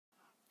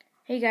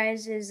Hey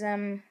guys, this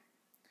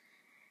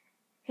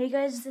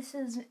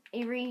is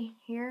Avery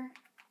here,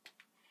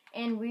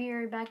 and we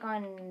are back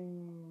on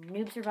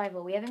Noob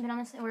Survival. We haven't been on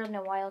this world in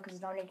a while because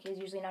Dominic is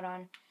usually not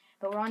on,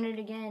 but we're on it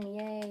again.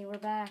 Yay, we're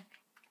back.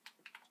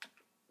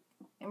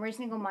 And we're just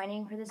gonna go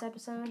mining for this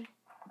episode.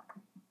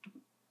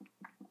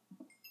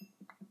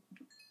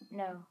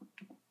 No.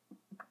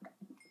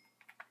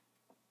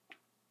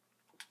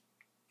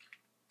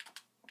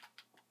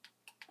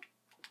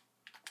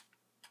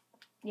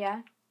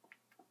 Yeah?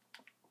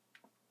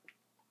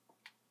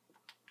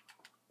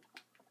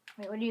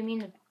 Wait, what do you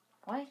mean?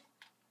 What?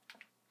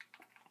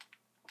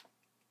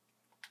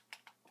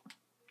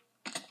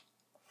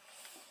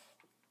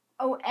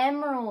 Oh,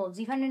 emeralds!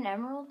 You found an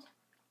emerald?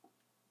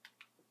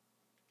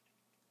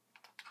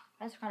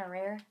 That's kind of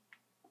rare.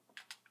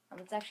 Oh,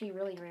 that's actually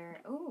really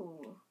rare.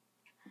 Ooh.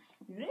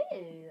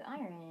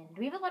 Iron. Do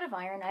we have a lot of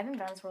iron? I haven't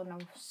been on this world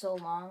in so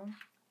long.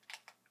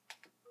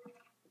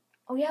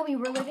 Oh yeah, we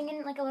were living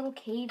in like a little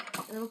cave,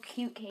 a little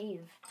cute cave.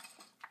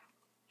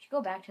 We should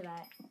go back to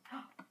that.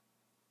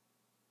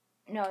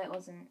 No, it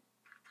wasn't.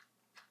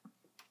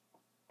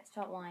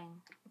 Stop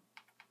lying.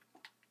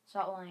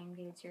 Stop lying,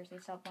 dude. Seriously,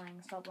 stop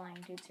lying. Stop lying,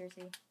 dude.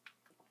 Seriously.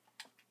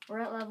 We're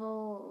at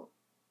level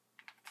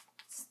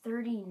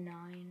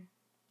 39.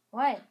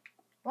 What?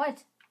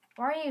 What?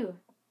 Where are you?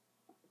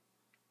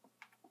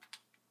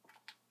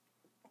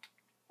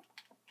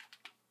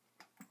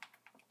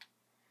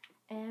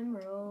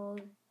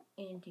 Emerald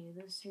into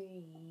the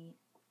street.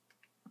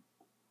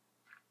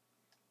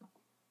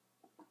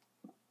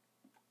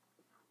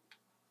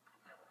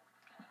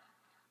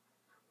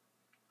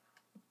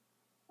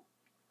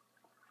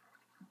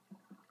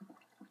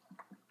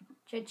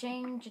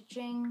 Cha-ching,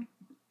 cha-ching.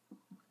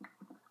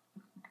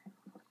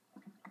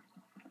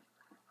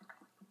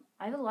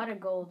 I have a lot of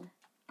gold.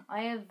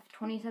 I have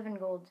 27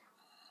 gold.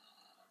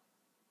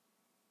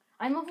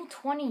 I'm level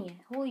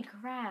 20. Holy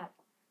crap.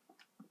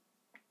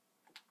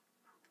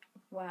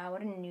 Wow,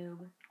 what a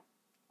noob.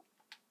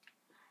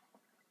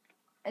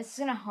 This is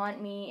gonna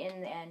haunt me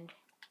in the end.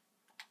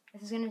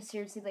 This is gonna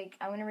seriously, like,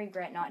 I'm gonna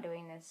regret not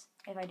doing this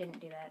if I didn't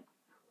do that.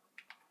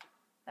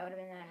 That would have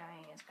been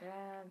annoying as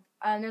crap.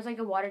 There's like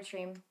a water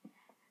stream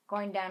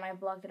going down. I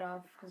blocked it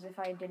off because if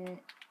I didn't,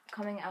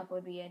 coming up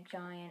would be a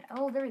giant.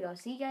 Oh, there we go.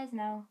 See you guys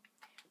now.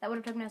 That would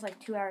have taken us like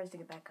 2 hours to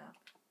get back up.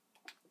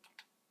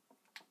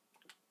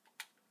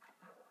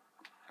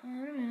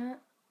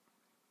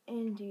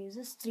 Into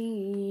the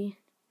street.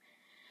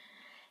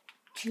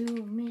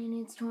 2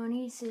 minutes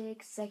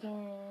 26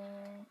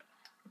 seconds.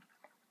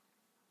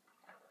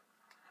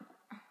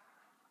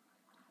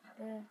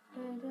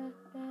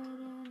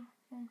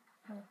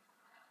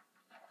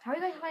 How are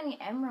you guys finding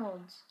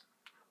emeralds?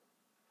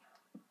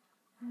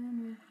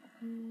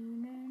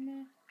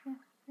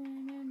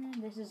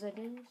 This is a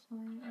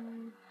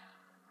disappointment.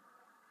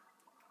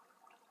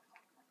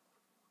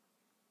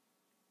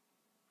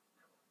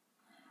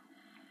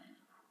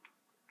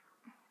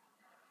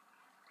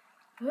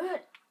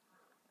 What?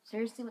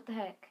 Seriously, what the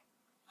heck?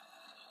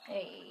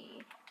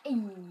 Hey. Hey.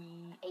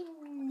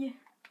 Hey.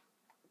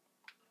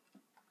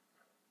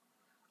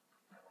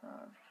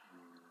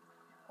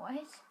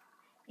 What?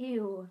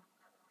 Ew.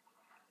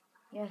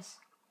 Yes.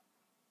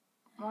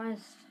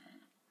 Must.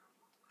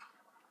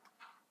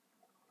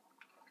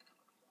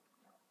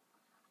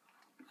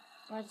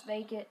 Let's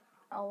make it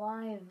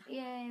alive.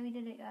 Yay, we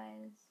did it,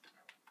 guys.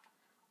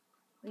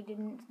 We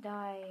didn't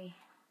die.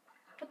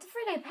 What the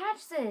frick? I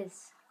patched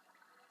this.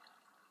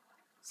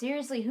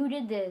 Seriously, who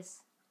did this?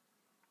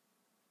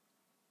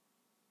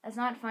 That's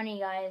not funny,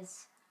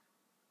 guys.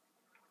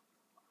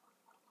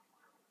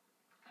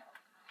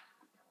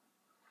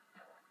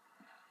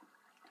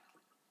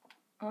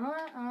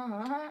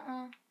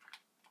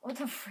 What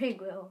the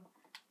frig, Will?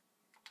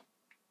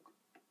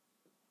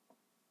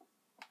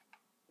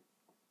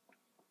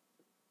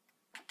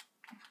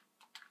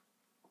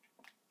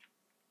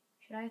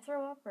 Should I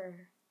throw up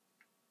or?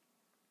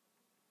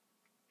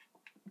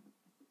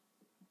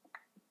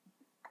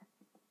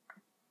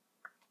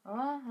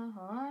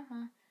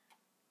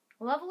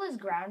 What level is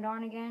ground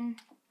on again?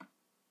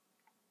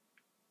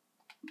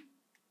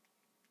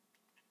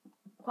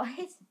 What?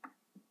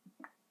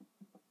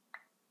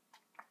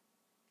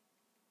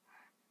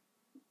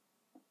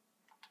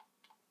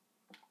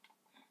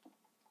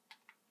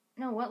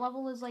 No, what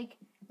level is like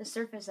the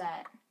surface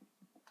at?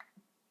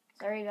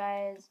 Sorry,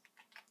 guys.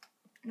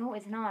 No,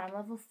 it's not. I'm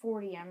level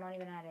 40. I'm not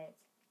even at it.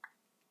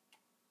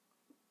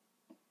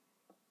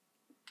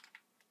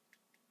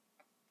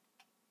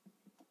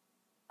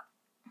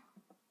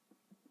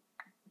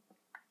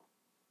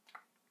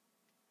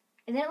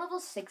 Isn't it level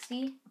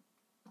 60?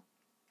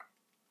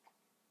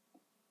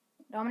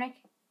 Dominic?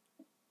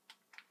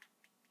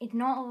 It's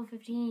not level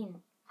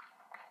 15.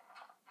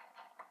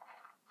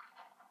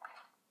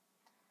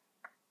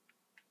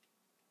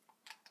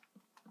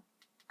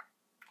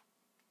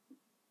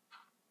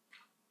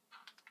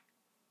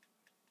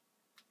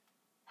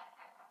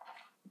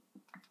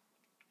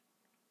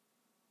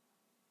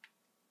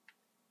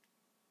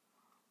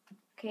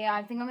 Okay,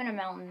 I think I'm in a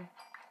mountain.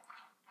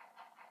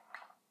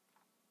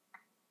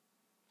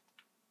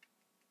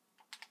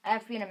 I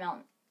have to be in a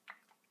mountain.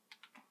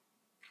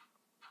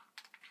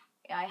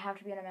 Yeah, I have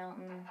to be in a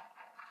mountain.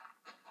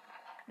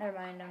 Never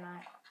mind, I'm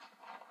not.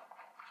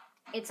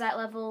 It's at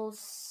level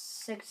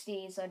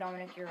 60, so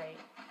Dominic, you're right.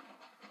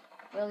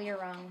 Will, you're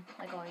wrong,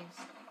 like always.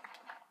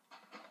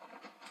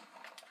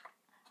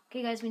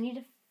 Okay, guys, we need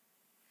to...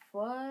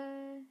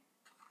 What?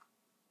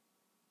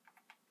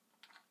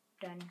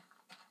 Done.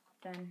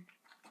 Done.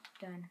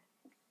 Done.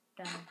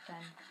 Done.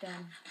 Done.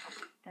 Done.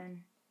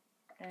 Done.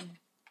 Done.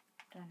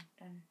 Done.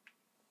 Done.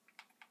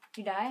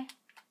 Did you die?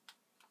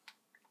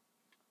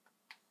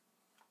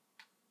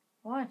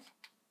 What?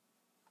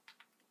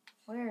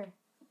 Where?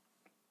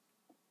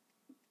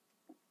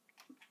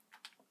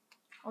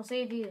 I'll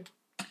save you.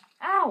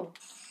 Ow!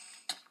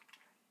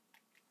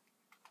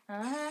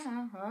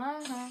 Ow,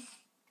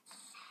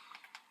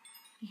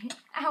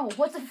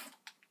 what the f-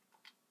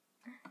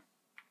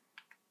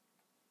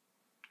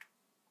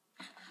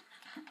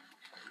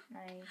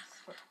 Nice.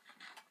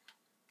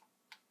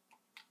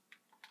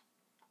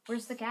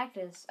 Where's the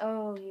cactus?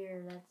 Oh,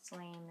 here. That's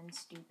lame and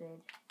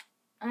stupid.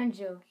 I'm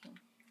joking.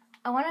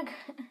 I wanna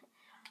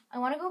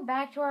go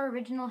back to our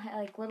original,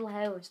 like, little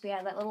house. We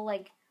had that little,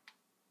 that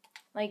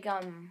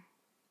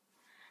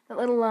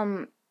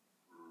little,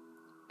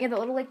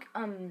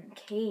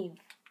 cave.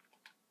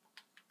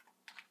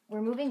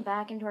 We're moving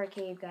back into our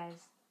cave,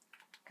 guys.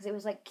 Because it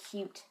was, like,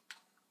 cute.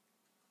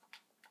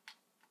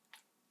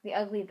 The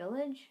ugly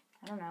village?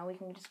 I don't know, we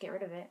can just get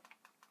rid of it.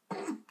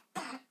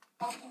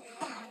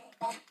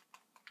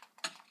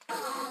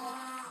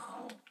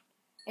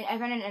 I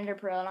found an ender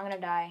pearl and I'm gonna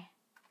die.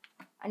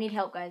 I need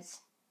help,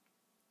 guys.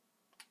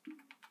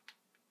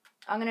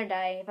 I'm gonna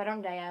die. If I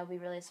don't die, I'll be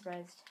really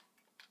surprised.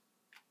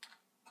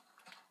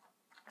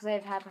 Because I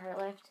have half a heart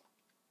left.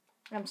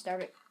 And I'm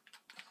starving.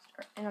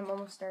 And I'm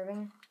almost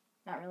starving.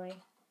 Not really.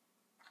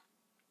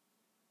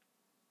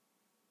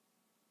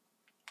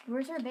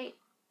 Where's our bait?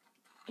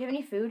 Do you have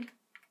any food?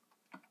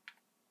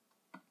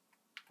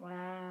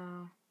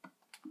 Wow.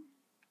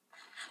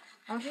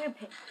 I want you to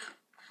pick.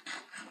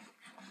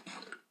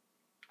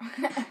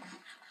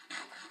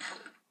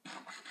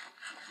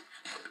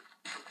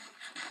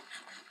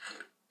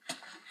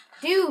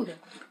 Dude!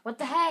 What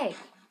the heck?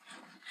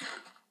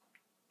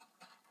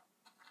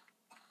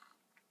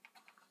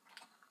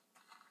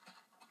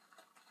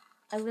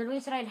 I literally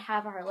said I'd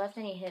have a heart left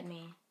and he hit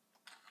me.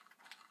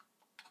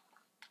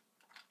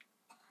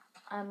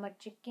 I'm a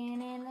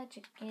chicken and a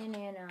chicken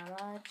and I'm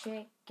a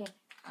chicken.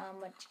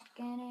 I'm a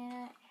chicken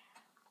and a...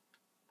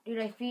 Dude,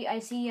 I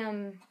see,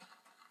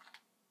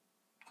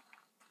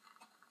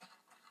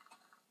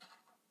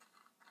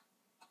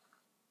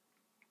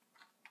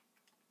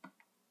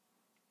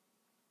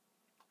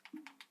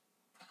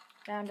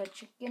 Found a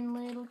chicken,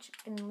 little,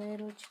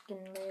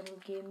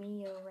 give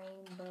me a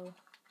rainbow.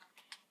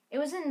 It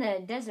was in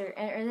the desert,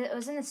 or it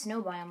was in the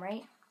snow biome,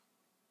 right?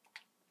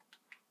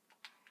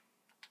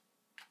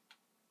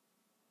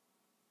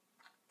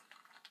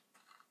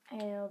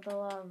 Hail the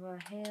lava,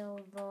 hail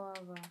the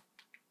lava.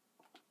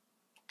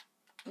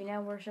 We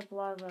now worship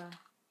lava.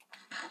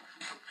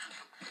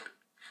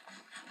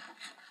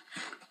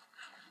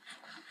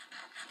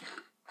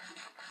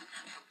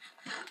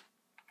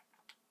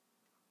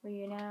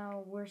 We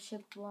now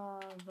worship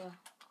lava.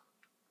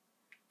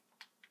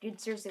 Dude,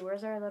 seriously,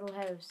 where's our little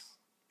house?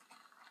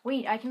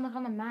 Wait, I can look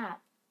on the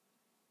map.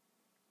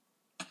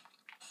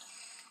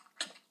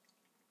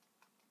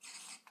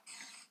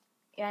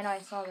 Yeah, I know, I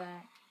saw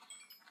that.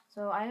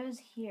 So I was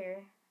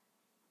here.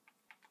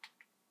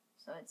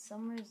 So it's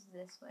somewhere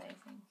this way, I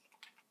think.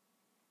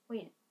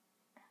 Wait.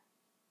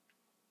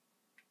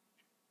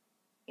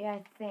 Yeah,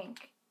 I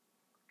think.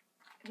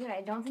 Dude,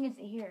 I don't think it's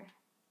here.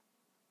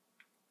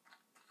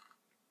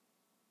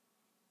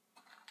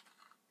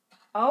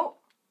 Oh.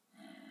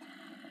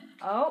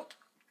 Oh.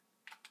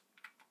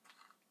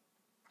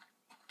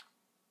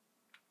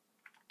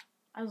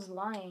 I was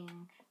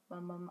lying.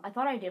 I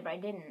thought I did, but I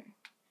didn't.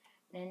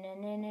 Dun,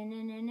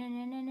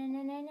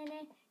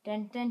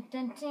 dun,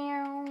 dun,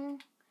 dun.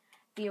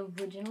 The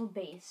original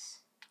base.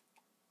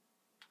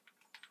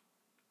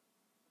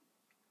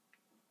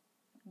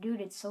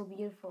 Dude, it's so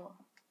beautiful.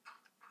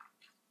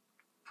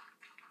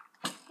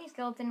 Hey,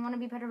 skeleton, wanna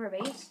be part of our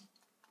base?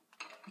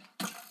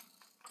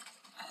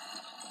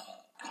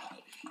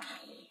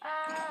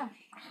 Ah!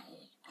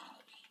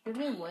 Do you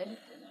have any wood?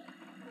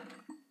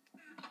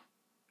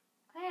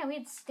 Oh yeah, we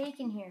had steak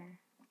in here.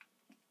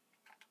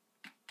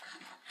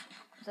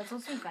 Is that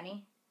supposed to be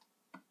funny?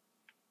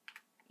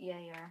 Yeah,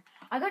 you are.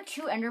 I got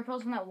 2 ender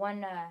pearls from that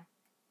one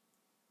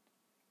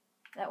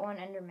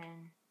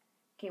enderman.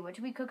 Okay, what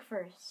should we cook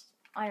first?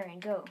 Iron,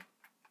 go.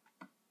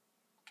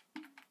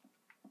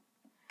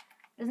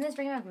 Doesn't this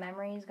bring back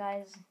memories,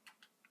 guys?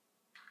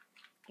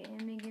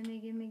 Gimme.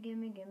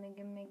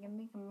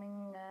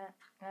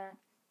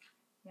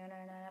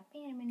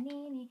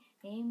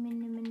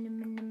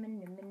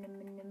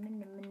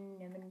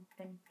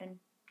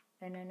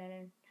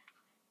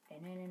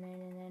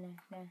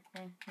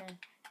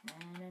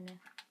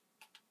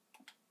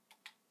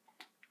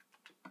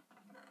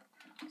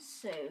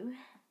 So,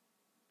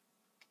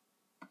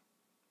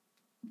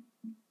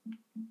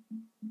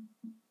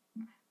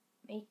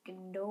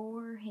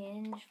 door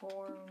hinge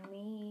for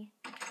me.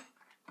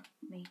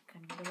 Make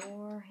a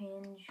door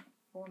hinge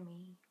for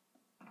me.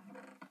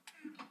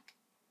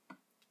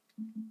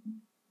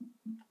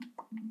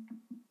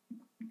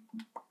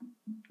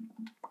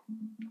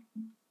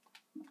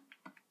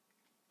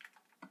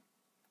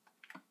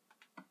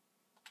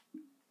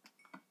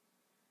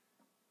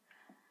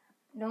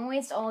 Don't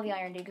waste all the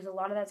iron, dude, because a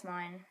lot of that's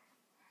mine.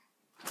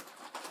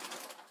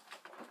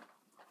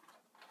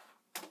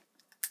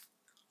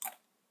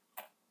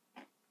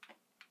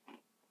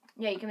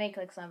 Yeah, you can make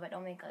like some, but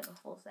don't make like a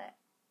full set.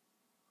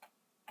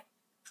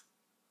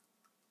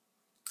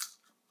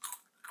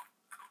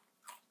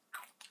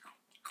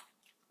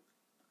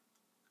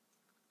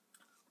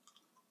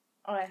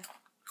 Okay.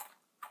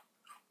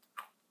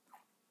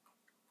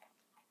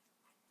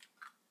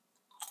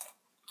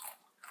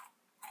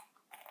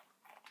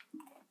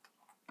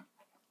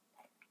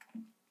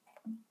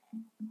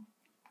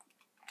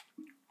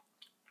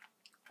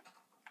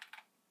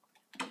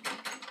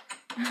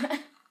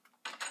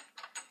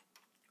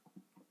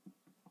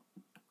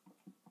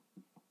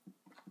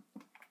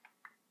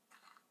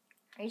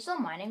 Are you still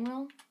mining,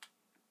 Will?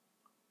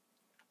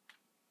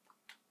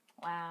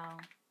 Wow.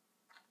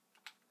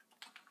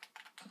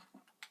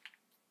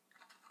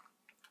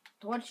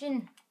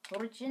 Torchin.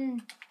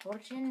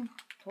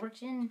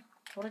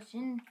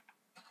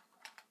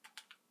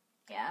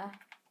 Yeah.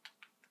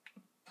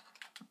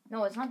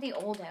 No, it's not the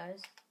old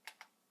house.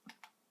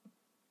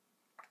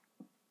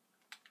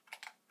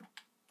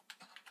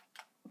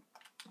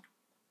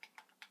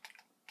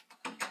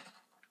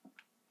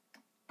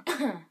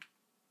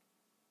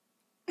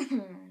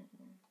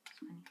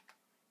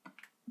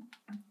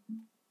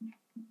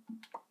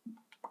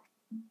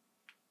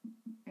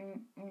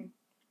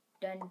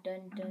 Dun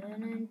dun dun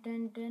dun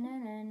dun dun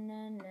dun.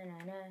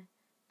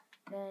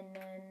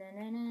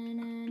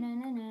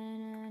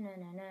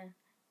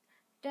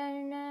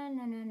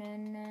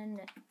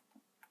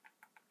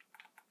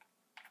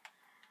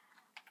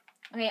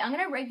 Okay, I'm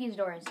gonna break these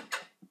doors.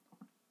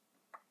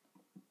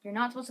 You're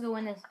not supposed to go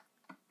in this.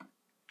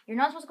 You're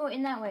not supposed to go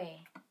in that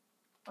way.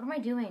 What am I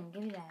doing?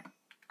 Give me that.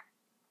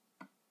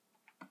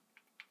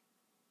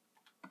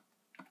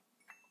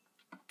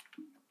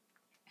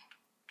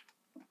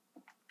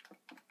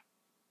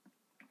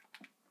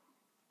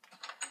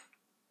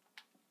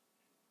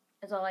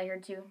 That's all I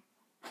heard too.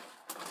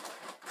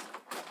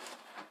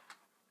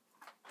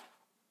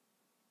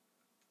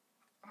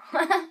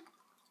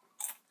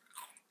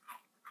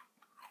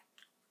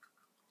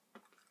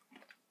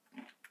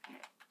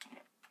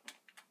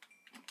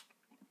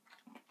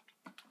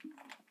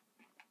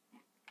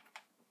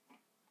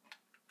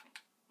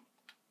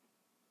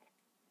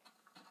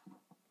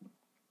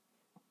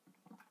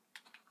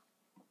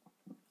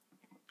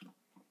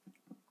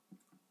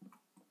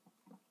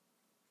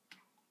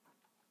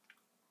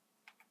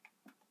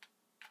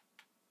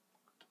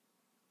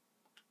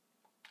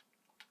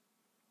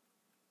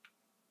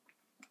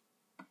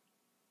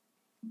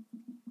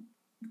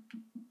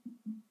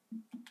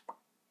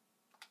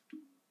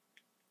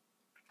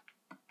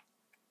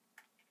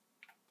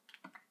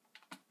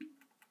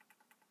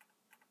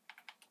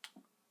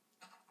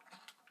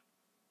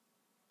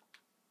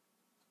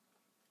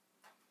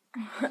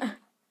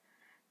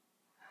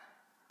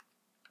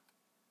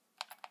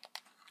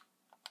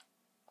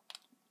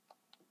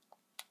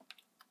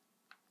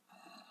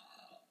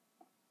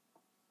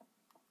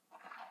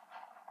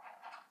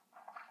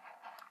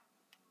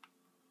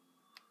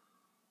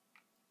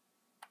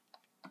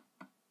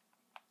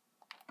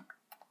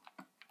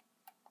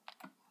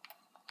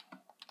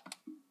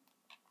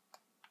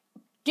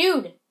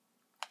 Dude!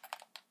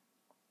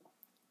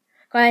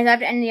 Guys, I have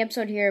to end the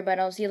episode here, but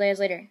I'll see you guys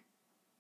later.